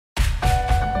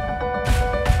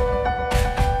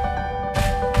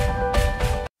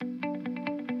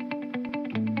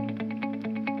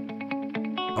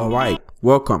Alright,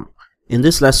 welcome. In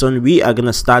this lesson, we are going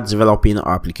to start developing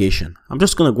our application. I'm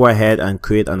just going to go ahead and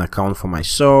create an account for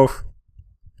myself.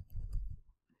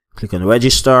 Click on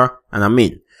register and I'm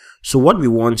in. So what we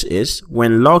want is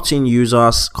when logged in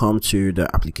users come to the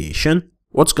application,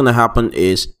 what's going to happen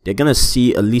is they're going to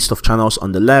see a list of channels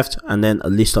on the left and then a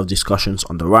list of discussions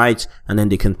on the right, and then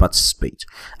they can participate.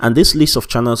 And this list of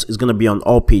channels is going to be on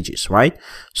all pages, right?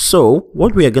 So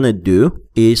what we are going to do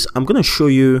is I'm going to show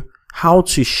you how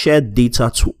to share data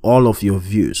to all of your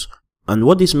views. And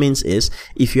what this means is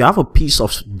if you have a piece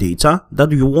of data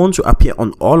that you want to appear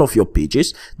on all of your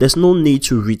pages, there's no need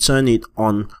to return it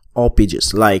on all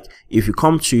pages. Like if you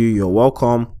come to your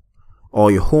welcome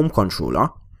or your home controller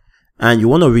and you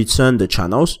want to return the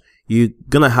channels, you're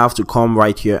gonna have to come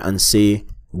right here and say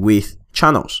with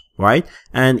channels, right?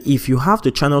 And if you have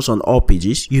the channels on all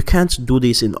pages, you can't do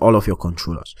this in all of your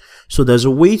controllers. So there's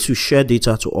a way to share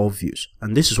data to all views,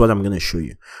 and this is what I'm going to show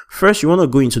you. First, you want to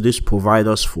go into this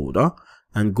providers folder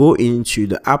and go into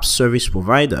the app service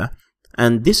provider,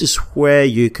 and this is where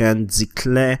you can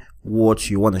declare what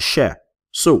you want to share.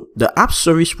 So the app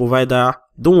service provider,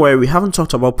 don't worry, we haven't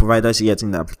talked about providers yet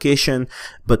in the application,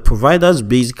 but providers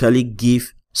basically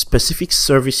give specific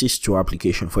services to our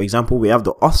application. For example, we have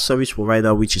the auth service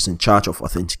provider, which is in charge of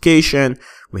authentication.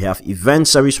 We have event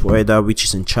service provider, which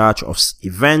is in charge of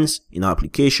events in our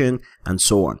application, and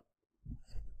so on.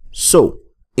 So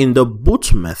in the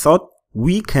boot method,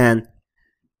 we can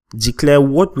declare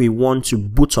what we want to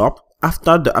boot up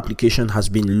after the application has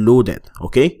been loaded.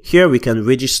 Okay, here we can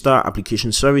register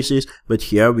application services, but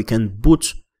here we can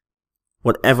boot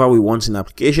whatever we want in the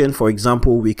application. For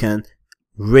example, we can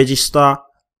register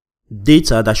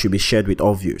data that should be shared with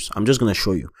all views. I'm just going to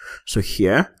show you. So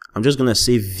here I'm just going to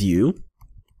say view,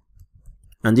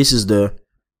 and this is the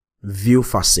view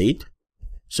facade.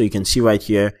 So you can see right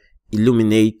here,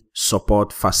 illuminate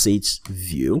support facades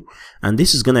view, and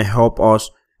this is going to help us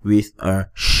with a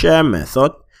share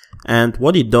method. And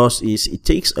what it does is it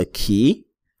takes a key,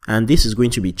 and this is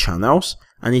going to be channels,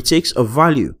 and it takes a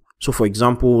value. So for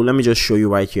example, let me just show you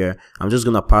right here. I'm just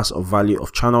going to pass a value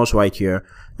of channels right here,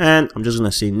 and I'm just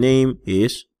going to say name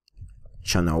is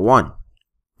channel 1.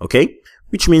 Okay,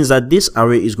 which means that this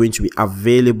array is going to be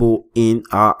available in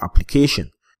our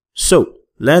application. So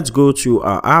let's go to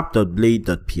our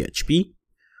app.blade.php,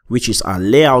 which is our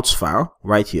layouts file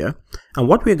right here. And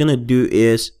what we're going to do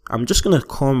is I'm just going to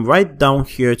come right down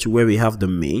here to where we have the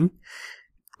main,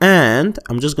 and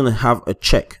I'm just going to have a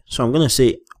check. So I'm going to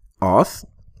say auth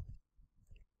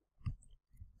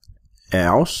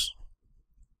else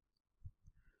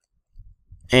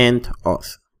and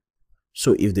auth.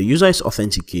 So if the user is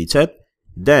authenticated,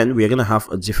 then we're going to have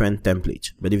a different template.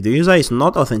 But if the user is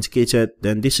not authenticated,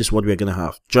 then this is what we're going to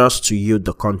have, just to yield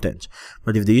the content.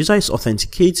 But if the user is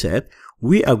authenticated,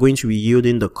 we are going to be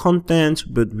yielding the content,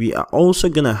 but we are also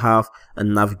going to have a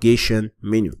navigation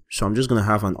menu. So I'm just going to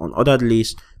have an unordered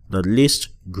list, the list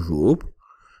group,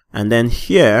 and then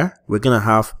here we're going to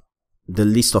have the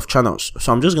list of channels.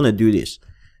 So I'm just going to do this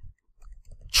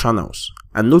channels,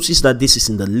 and notice that this is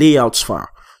in the layouts file.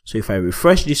 So if I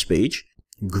refresh this page,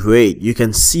 great, you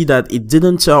can see that it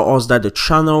didn't tell us that the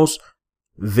channels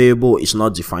variable is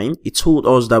not defined. It told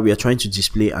us that we are trying to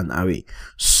display an array.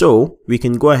 So we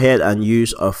can go ahead and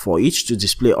use a for each to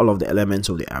display all of the elements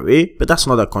of the array, but that's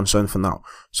not a concern for now.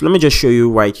 So let me just show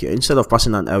you right here. Instead of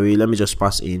passing an array, let me just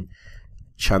pass in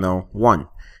channel 1,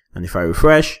 and if I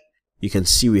refresh, you can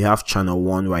see we have channel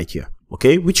 1 right here.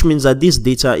 Okay, which means that this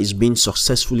data is being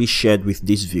successfully shared with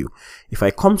this view. If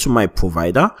I come to my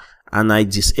provider and I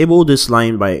disable this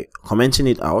line by commenting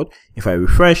it out, if I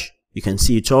refresh, you can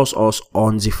see it tells us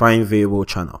undefined variable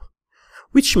channel,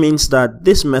 which means that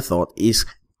this method is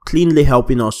cleanly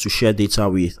helping us to share data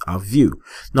with our view.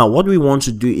 Now what we want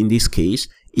to do in this case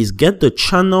is get the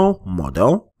channel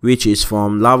model, which is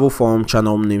from Laravel form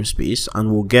channel namespace,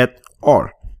 and we'll get all.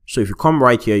 So if you come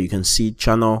right here, you can see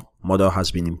channel model has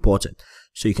been imported.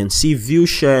 So you can see view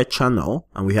share channel,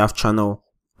 and we have channel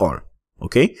all.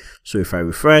 Okay, so if I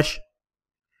refresh,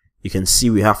 you can see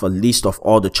we have a list of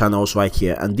all the channels right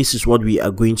here, and this is what we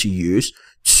are going to use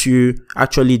to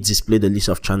actually display the list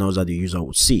of channels that the user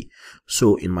will see.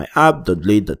 So in my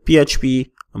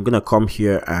app.blade.php, I'm gonna come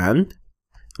here and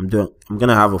I'm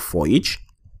gonna have a for each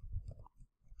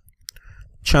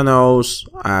channels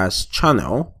as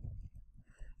channel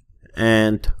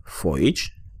and for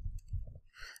each,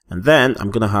 and then I'm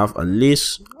gonna have a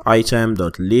list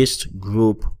item.list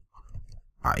group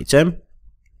item,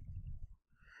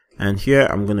 and here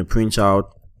I'm gonna print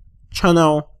out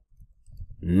channel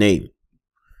name,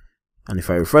 And if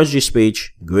I refresh this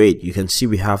page, great, you can see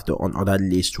we have the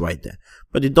unordered list right there.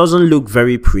 But it doesn't look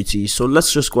very pretty, so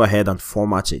let's just go ahead and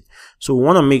format it. So we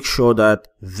want to make sure that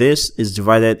this is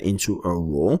divided into a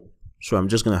row. So I'm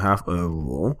just going to have a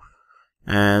row,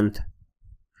 and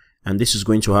this is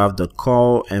going to have the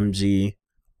call mg4,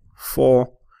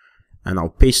 and I'll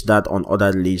paste that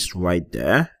unordered list right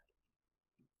there.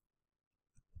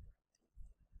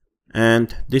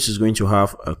 And this is going to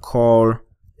have a call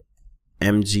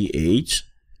mg8,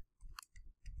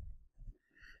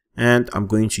 and I'm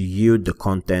going to yield the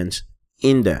content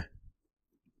in there.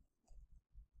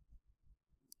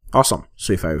 Awesome.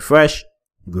 So if I refresh,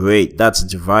 great, that's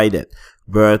divided.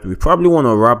 But we probably want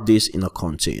to wrap this in a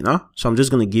container, so I'm just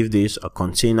going to give this a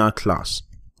container class.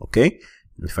 Okay,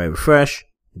 and if I refresh,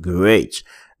 great.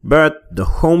 But the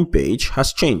home page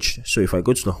has changed. So if I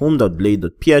go to the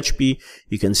home.blade.php,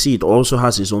 you can see it also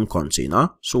has its own container.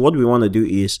 So what we want to do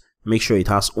is make sure it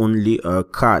has only a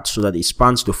card so that it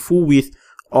spans the full width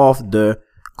of the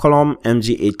column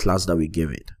mg8 class that we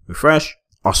give it. Refresh.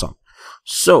 Awesome.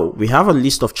 So we have a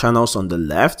list of channels on the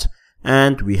left,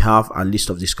 and we have a list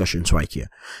of discussions right here.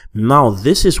 Now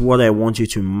this is what I want you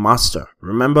to master.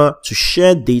 Remember, to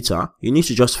share data, you need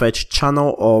to just fetch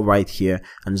channel all right here,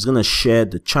 and it's going to share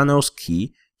the channels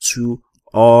key to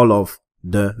all of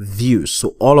the views.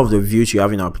 So all of the views you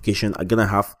have in our application are going to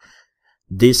have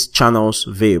this channels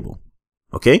variable.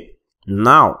 Okay,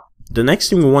 now the next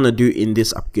thing we want to do in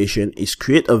this application is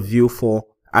create a view for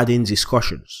adding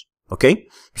discussions. Okay,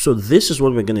 so this is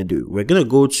what we're going to do. We're going to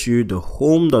go to the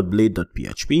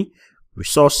home.blade.php,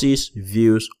 resources,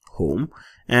 views, home,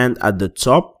 and at the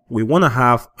top we want to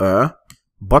have a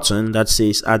button that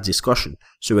says add discussion.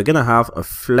 So we're going to have a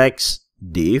flex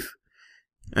div,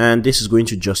 and this is going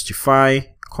to justify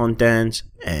content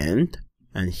and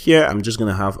here I'm just going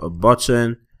to have a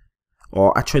button,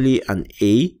 or actually an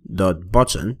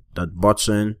a.button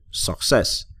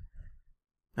success,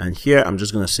 and here I'm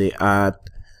just going to say add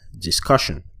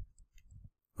discussion.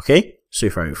 Okay, so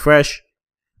if I refresh,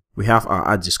 we have our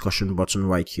add discussion button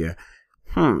right here.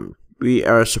 We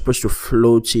are supposed to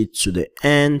float it to the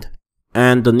end,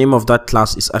 and the name of that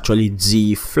class is actually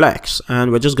dflex,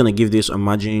 and we're just going to give this a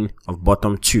margin of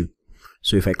bottom 2.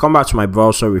 So if I come back to my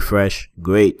browser, refresh,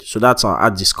 great. So that's our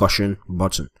add discussion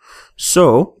button.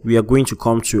 So we are going to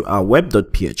come to our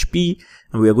web.php,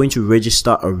 and we are going to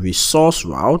register a resource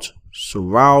route. So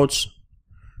routes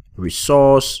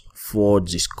resource for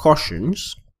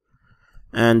discussions,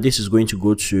 and this is going to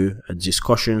go to a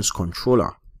discussions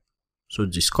controller. So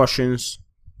discussions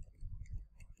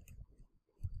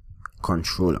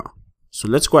controller. So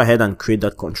let's go ahead and create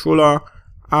that controller.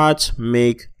 At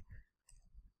make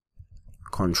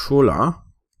controller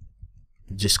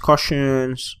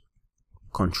discussions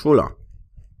controller,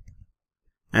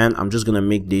 and I'm just gonna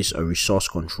make this a resource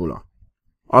controller.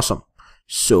 Awesome.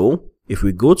 So if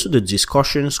we go to the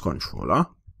discussions controller,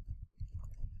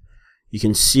 you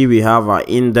can see we have our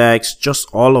index, just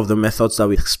all of the methods that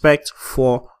we expect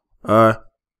for a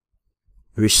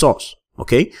resource.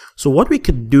 Okay, so what we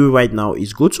could do right now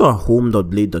is go to our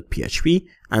home.blade.php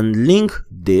and link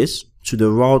this to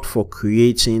the route for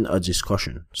creating a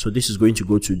discussion. So this is going to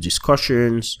go to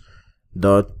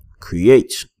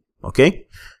discussions.create. Okay,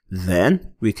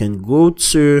 then we can go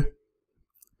to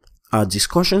our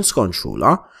discussions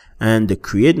controller and the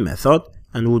create method,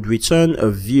 and would return a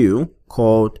view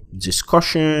called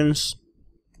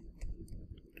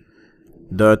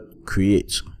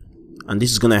discussions.create. And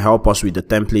this is going to help us with the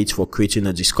template for creating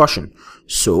a discussion.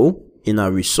 So in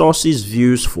our resources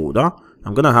views folder,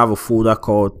 I'm going to have a folder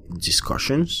called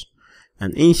discussions,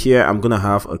 and in here I'm going to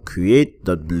have a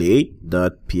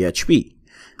create.blade.php.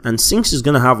 And since it's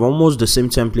going to have almost the same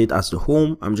template as the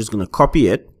home, I'm just going to copy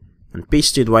it and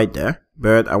paste it right there.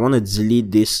 But I want to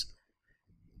delete this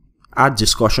add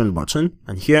discussion button,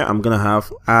 and here I'm going to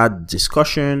have add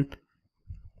discussion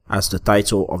as the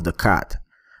title of the card.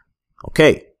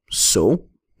 Okay, so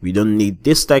we don't need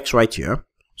this text right here.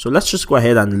 So let's just go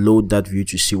ahead and load that view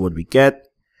to see what we get.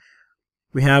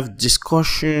 We have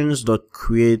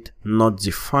discussions.create not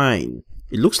defined.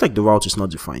 It looks like the route is not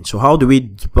defined. So how do we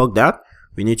debug that?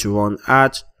 We need to run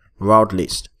add route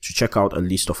list to check out a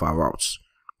list of our routes.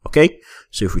 Okay,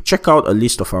 so if we check out a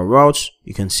list of our routes,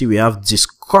 you can see we have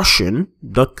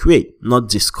discussion.create, not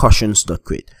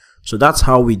discussions.create. So that's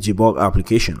how we debug our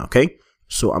application. Okay,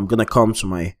 so I'm gonna come to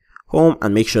my home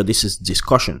and make sure this is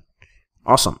discussion.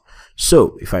 Awesome.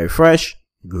 So if I refresh,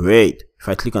 great. If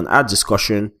I click on add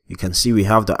discussion, you can see we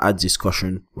have the add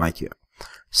discussion right here.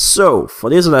 So for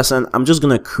this lesson, I'm just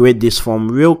gonna create this form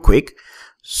real quick.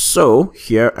 So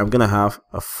here I'm gonna have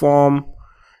a form,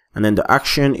 And then the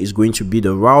action is going to be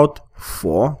the route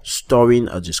for storing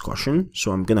a discussion.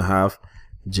 So I'm going to have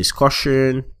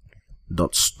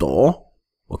discussion.store.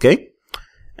 Okay.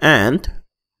 And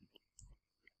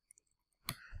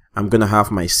I'm going to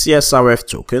have my CSRF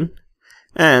token,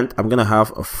 and I'm going to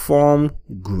have a form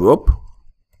group,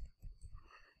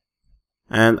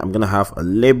 and I'm going to have a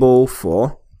label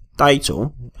for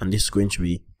title, and this is going to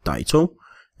be title.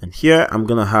 And here I'm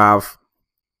going to have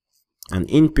an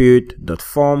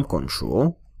input.form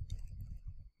control,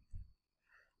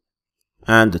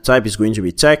 and the type is going to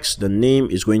be text. The name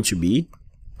is going to be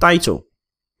title.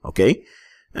 Okay.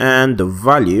 And the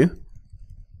value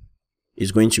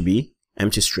is going to be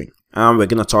empty string, and we're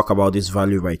going to talk about this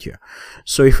value right here.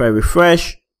 So if I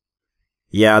refresh,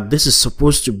 yeah, this is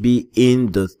supposed to be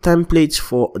in the template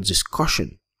for a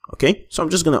discussion. Okay, so I'm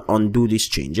just going to undo these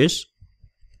changes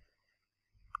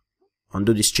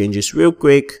real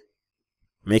quick.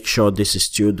 Make sure this is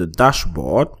still the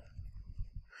dashboard,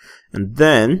 and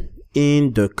then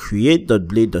in the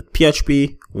create.blade.php,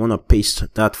 I want to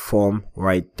paste that form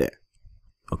right there.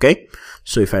 Okay,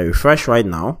 so if I refresh right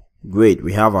now, great,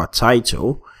 we have our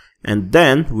title, and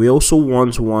then we also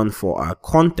want one for our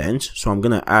content, so I'm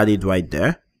going to add it right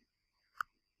there.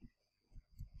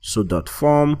 So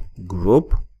 .form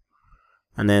group,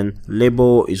 and then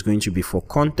label is going to be for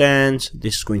content.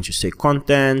 This is going to say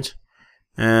content,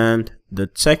 and the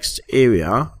text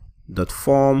area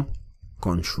 .form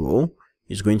control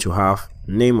is going to have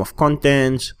name of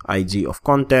content, ID of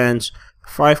content,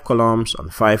 5 columns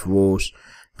and 5 rows.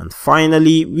 And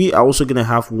finally, we are also going to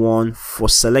have one for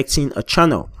selecting a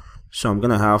channel. So I'm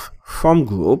going to have form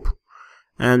group,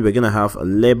 and we're going to have a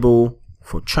label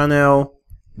for channel.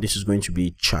 This is going to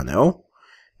be channel.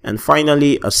 And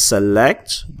finally, a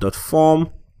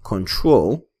select.form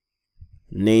control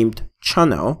named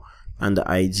channel, and the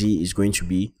ID is going to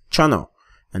be channel.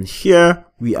 And here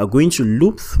we are going to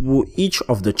loop through each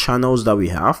of the channels that we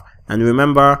have. And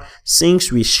remember, since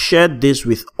we shared this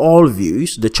with all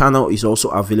views, the channel is also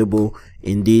available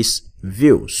in this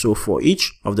view. So for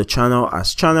each of the channel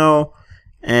as channel,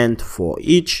 and for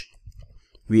each,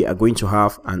 we are going to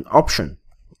have an option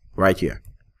right here.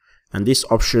 And this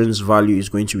option's value is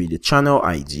going to be the channel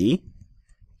ID.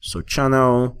 So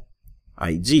channel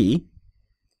ID.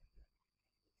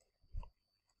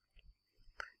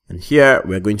 And here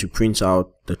we're going to print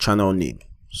out the channel name.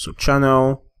 So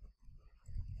channel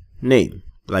name,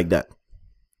 like that.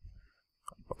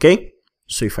 Okay,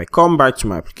 so if I come back to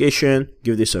my application,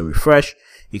 give this a refresh,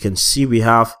 you can see we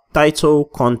have title,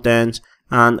 content,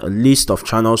 and a list of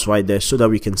channels right there, so that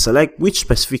we can select which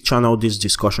specific channel this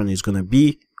discussion is going to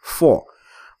be for.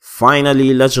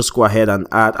 Finally, let's just go ahead and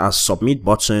add our submit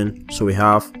button. So we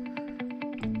have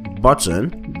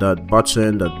button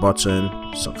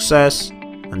success,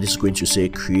 and this is going to say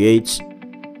create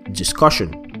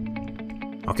discussion.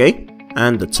 Okay,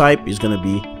 and the type is going to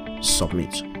be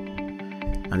submit.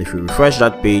 And if we refresh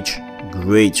that page,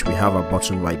 great, we have a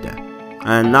button right there.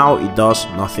 And now it does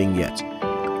nothing yet.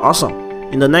 Awesome.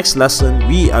 In the next lesson,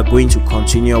 we are going to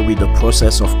continue with the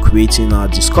process of creating our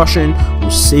discussion.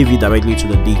 We'll save it directly to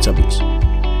the database.